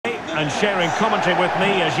And sharing commentary with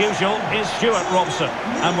me, as usual, is Stuart Robson.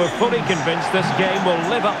 And we're fully convinced this game will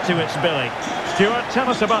live up to its billing. Stuart, tell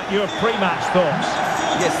us about your pre-match thoughts.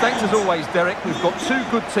 Yes, thanks as always, Derek. We've got two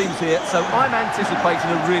good teams here, so I'm anticipating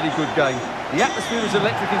a really good game. The atmosphere is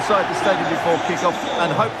electric inside the stadium before kick-off,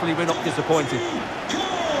 and hopefully we're not disappointed.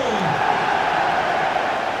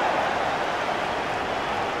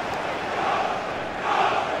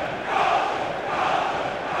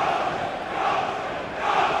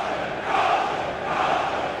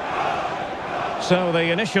 So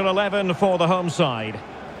the initial 11 for the home side.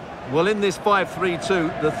 Well, in this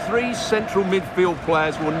 5-3-2, the three central midfield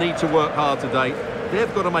players will need to work hard today.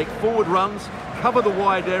 They've got to make forward runs, cover the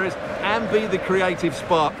wide areas, and be the creative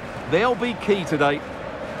spark. They'll be key today.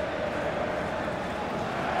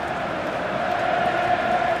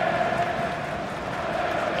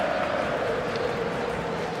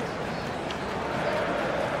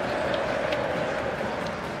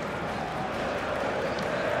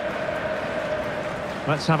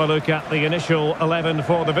 Let's have a look at the initial 11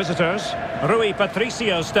 for the visitors. Rui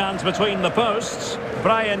Patricio stands between the posts.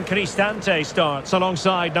 Brian Cristante starts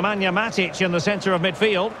alongside Nemanja Matic in the centre of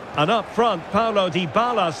midfield. And up front, Paulo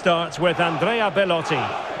Dybala starts with Andrea Belotti.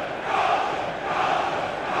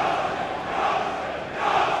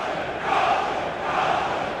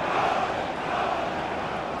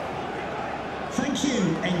 Thank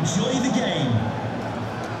you. Enjoy the game.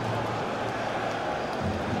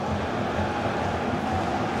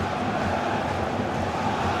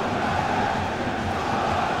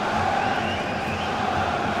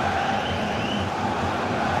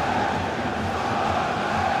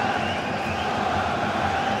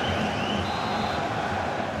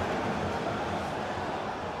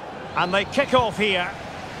 And they kick off here.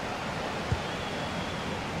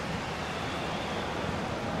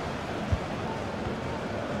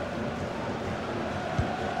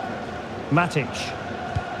 Matic.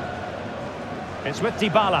 It's with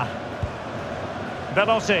Dybala.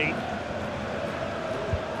 Belotti.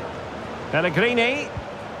 Pellegrini.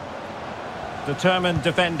 Determined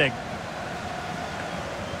defending.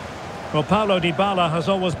 Well, Paulo Dybala has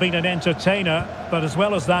always been an entertainer, but as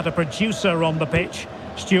well as that, a producer on the pitch.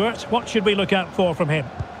 Stuart, what should we look out for from him?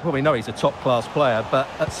 Well, we know he's a top-class player, but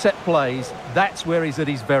at set plays, that's where he's at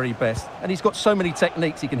his very best. And he's got so many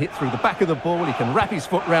techniques. He can hit through the back of the ball, he can wrap his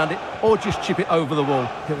foot round it, or just chip it over the wall.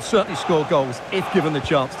 He'll certainly score goals if given the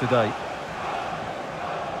chance today.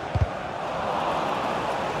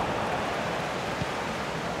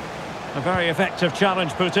 A very effective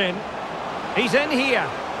challenge put in. He's in here.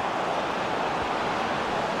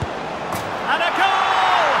 And a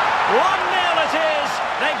goal! 1-0 it is.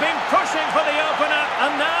 They've been pushing for the opener,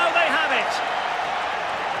 and now they have it.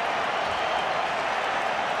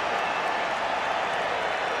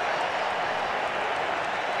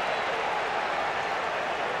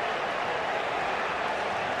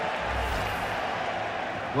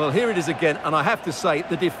 Well, here it is again, and I have to say,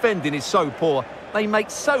 the defending is so poor. They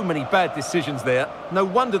make so many bad decisions there. No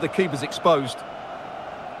wonder the keeper's exposed.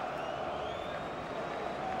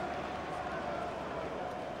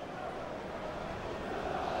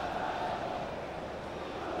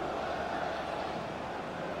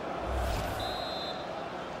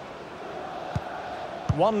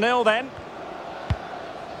 One 1-0 then.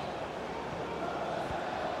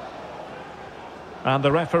 And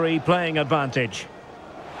the referee playing advantage.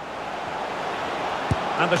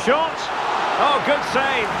 And the shot. Oh, good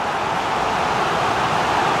save.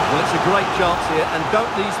 Well, it's a great chance here, and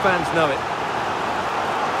don't these fans know it?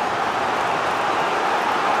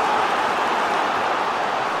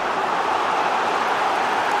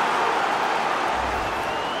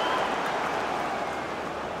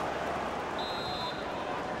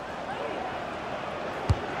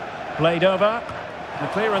 Played over. The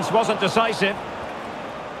clearance wasn't decisive.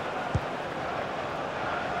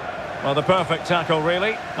 Well, the perfect tackle,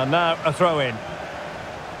 really. And now a throw-in.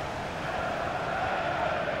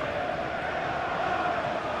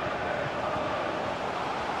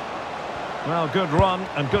 Well, good run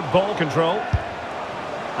and good ball control.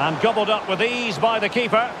 And gobbled up with ease by the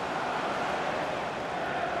keeper.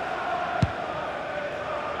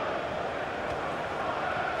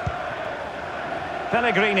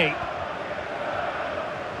 Pellegrini.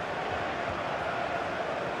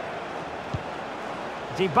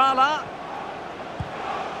 Dybala.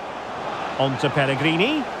 On to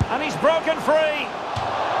Pellegrini. And he's broken free.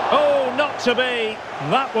 Oh, not to be.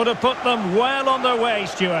 That would have put them well on their way,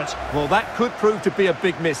 Stuart. Well, that could prove to be a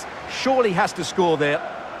big miss. Surely has to score there.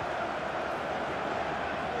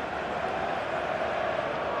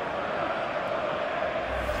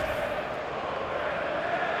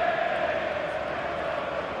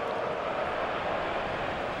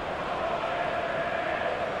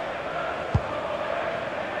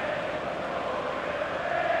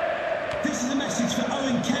 a message for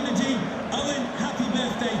Owen Kennedy. Owen, happy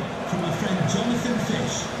birthday from my friend Jonathan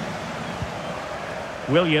Fish.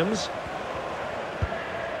 Williams.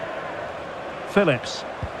 Phillips.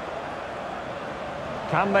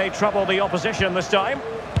 Can they trouble the opposition this time?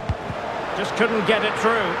 Just couldn't get it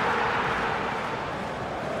through.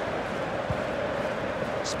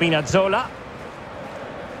 Spinazzola.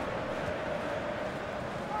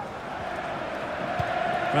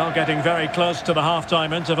 Well, getting very close to the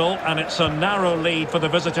half-time interval, and it's a narrow lead for the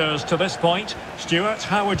visitors to this point. Stuart,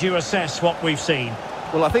 how would you assess what we've seen?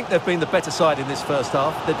 Well, I think they've been the better side in this first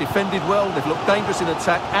half. They've defended well, they've looked dangerous in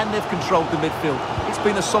attack, and they've controlled the midfield. It's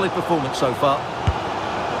been a solid performance so far.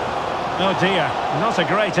 Oh dear, not a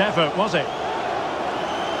great effort, was it?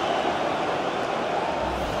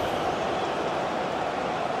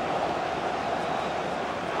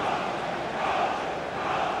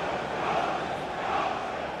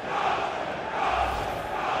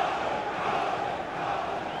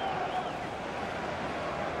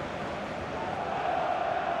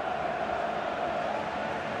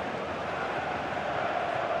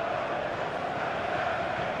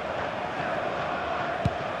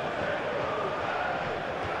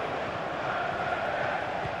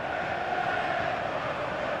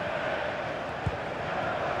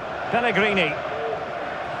 Pellegrini.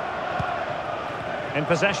 In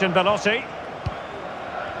possession, Belotti.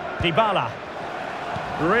 Dybala.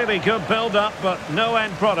 Really good build-up, but no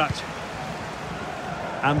end product.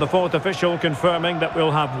 And the fourth official confirming that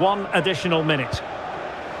we'll have one additional minute.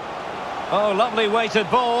 Oh, lovely weighted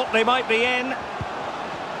ball. They might be in.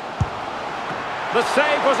 The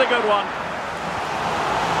save was a good one.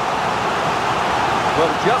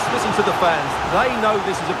 Well, just listen to the fans. They know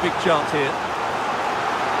this is a big chance here.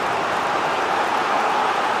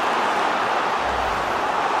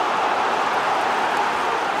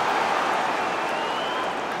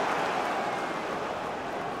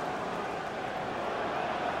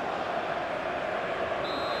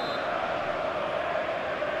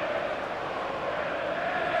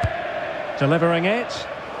 Delivering it,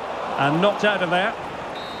 and knocked out of there.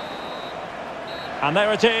 And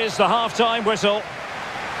there it is, the half-time whistle.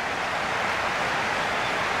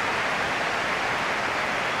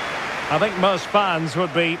 I think most fans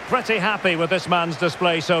would be pretty happy with this man's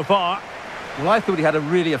display so far. Well, I thought he had a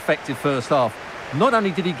really effective first half. Not only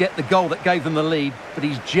did he get the goal that gave them the lead, but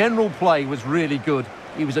his general play was really good.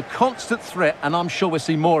 He was a constant threat, and I'm sure we'll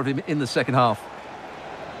see more of him in the second half.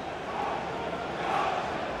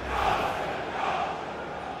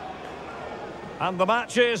 And the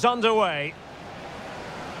match is underway.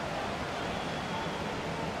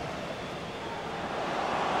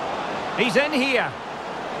 He's in here.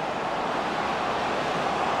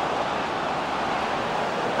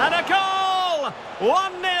 And a goal!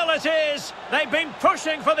 1-0 it is. They've been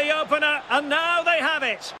pushing for the opener, and now they have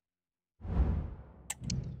it.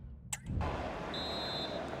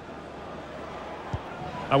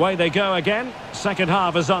 Away they go again. Second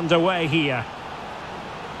half is underway here.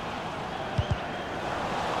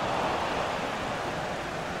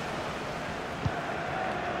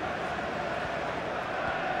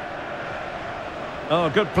 Oh,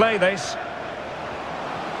 good play this.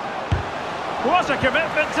 What a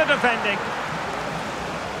commitment to defending.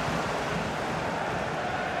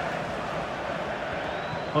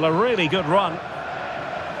 Well, a really good run.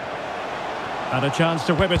 And a chance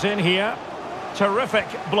to whip it in here. Terrific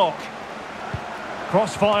block.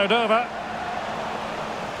 Cross fired over.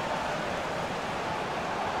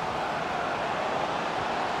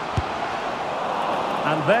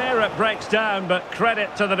 And there it breaks down, but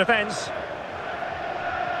credit to the defence.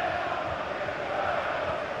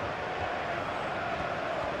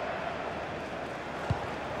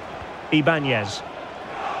 Ibanez.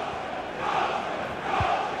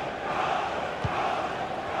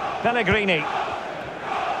 Pellegrini.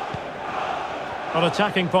 On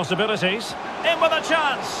attacking possibilities. In with a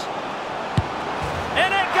chance.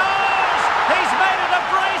 In it goes! He's made it a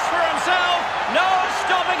brace for himself. No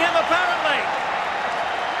stopping him apparently.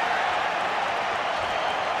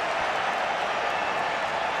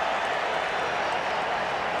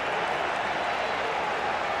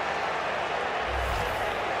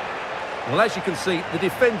 Well, as you can see, the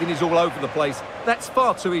defending is all over the place. That's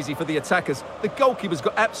far too easy for the attackers. The goalkeeper's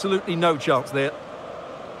got absolutely no chance there.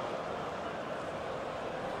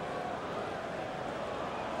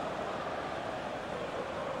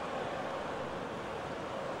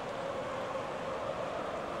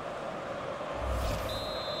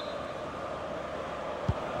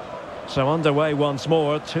 So underway once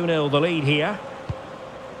more, 2-0 the lead here.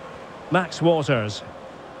 Max Waters.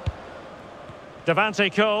 Devante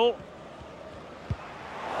Cole.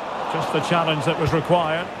 Just the challenge that was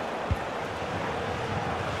required.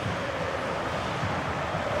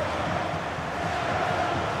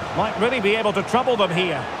 Might really be able to trouble them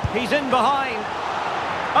here. He's in behind.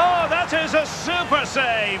 Oh, that is a super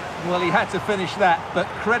save. Well, he had to finish that, but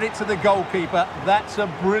credit to the goalkeeper. That's a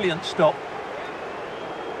brilliant stop.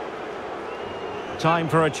 Time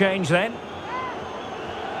for a change then.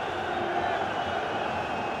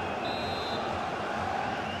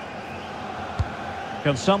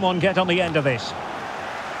 Can someone get on the end of this?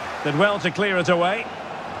 Did well to clear it away.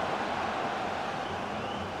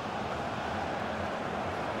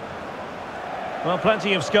 Well,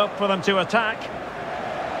 plenty of scope for them to attack.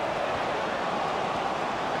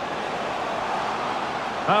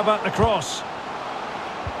 How about the cross?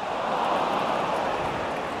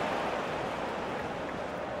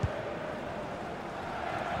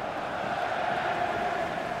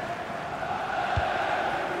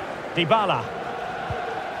 Dybala.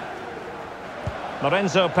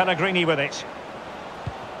 Lorenzo Pellegrini with it.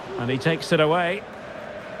 And he takes it away.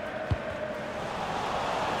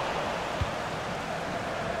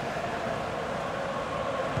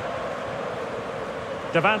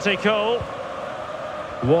 Devante Cole.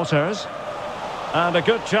 Waters. And a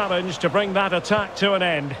good challenge to bring that attack to an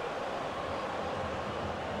end.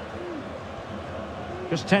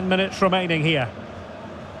 Just 10 minutes remaining here.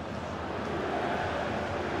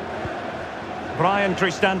 Brian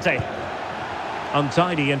Cristante.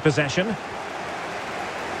 Untidy in possession.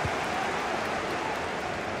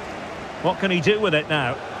 What can he do with it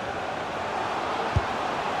now?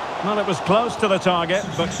 Well, it was close to the target,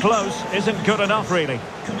 but close isn't good enough, really.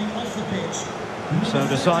 Coming off the pitch. So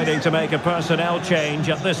deciding to make a personnel change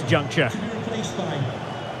at this juncture. To be replaced by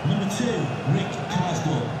number 2, Rick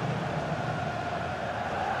Karsdorp.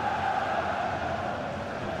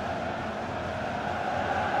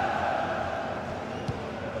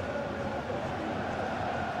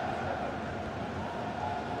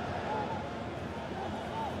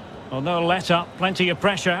 Well, no let up, plenty of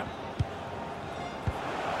pressure.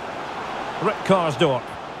 Rick Karsdorp.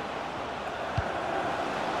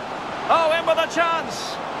 Oh, in with a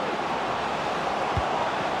chance!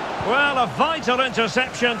 Well, a vital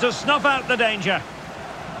interception to snuff out the danger.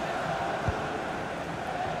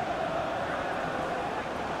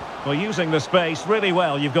 Well, using the space really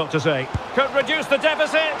well, you've got to say. Could reduce the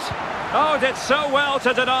deficit. Oh, did so well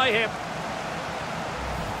to deny him.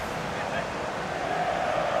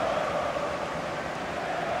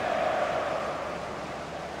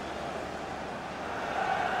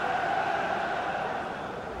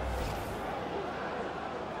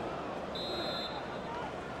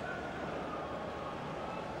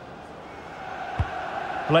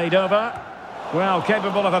 Played over. Well,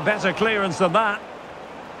 capable of a better clearance than that.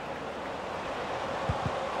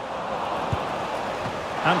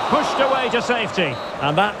 And pushed away to safety.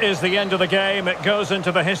 And that is the end of the game. It goes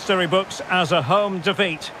into the history books as a home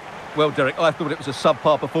defeat. Well, Derek, I thought it was a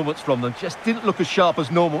subpar performance from them. Just didn't look as sharp as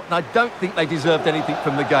normal, and I don't think they deserved anything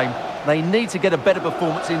from the game. They need to get a better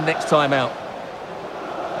performance in next time out.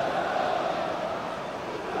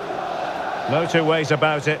 No two ways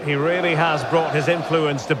about it. He really has brought his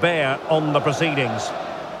influence to bear on the proceedings.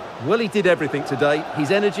 Well, he did everything today.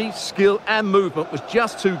 His energy, skill and movement was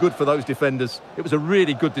just too good for those defenders. It was a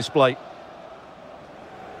really good display.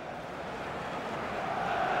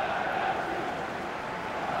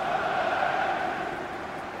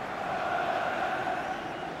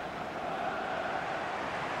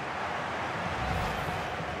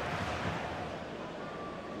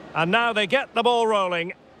 And now they get the ball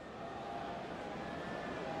rolling.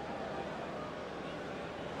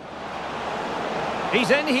 He's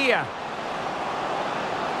in here.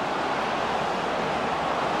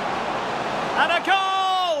 And a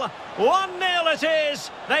goal! 1-0 it is.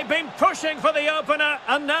 They've been pushing for the opener,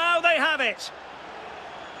 and now they have it.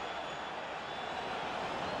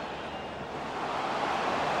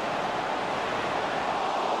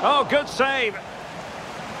 Oh, good save.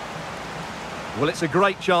 Well, it's a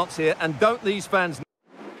great chance here, and don't these fans